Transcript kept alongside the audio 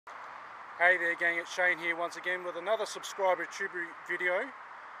Hey there gang, it's Shane here once again with another subscriber tribute video.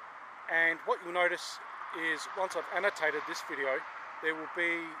 And what you'll notice is once I've annotated this video, there will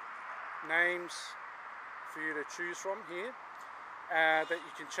be names for you to choose from here that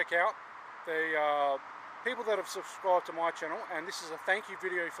you can check out. They are people that have subscribed to my channel, and this is a thank you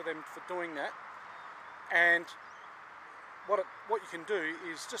video for them for doing that. And what you can do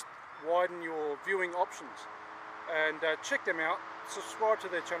is just widen your viewing options and check them out. Subscribe to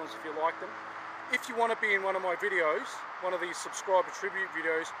their channels if you like them. If you want to be in one of my videos, one of these subscriber tribute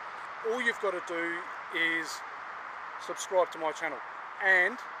videos, all you've got to do is subscribe to my channel,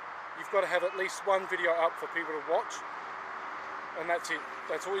 and you've got to have at least one video up for people to watch, and that's it.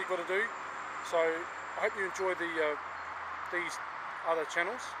 That's all you've got to do. So I hope you enjoy these other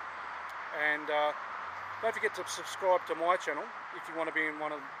channels, and don't forget to subscribe to my channel if you want to be in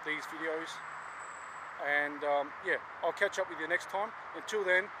one of these videos. And yeah, I'll catch up with you next time. Until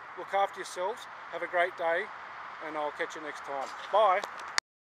then, look after yourselves, have a great day, and I'll catch you next time. Bye.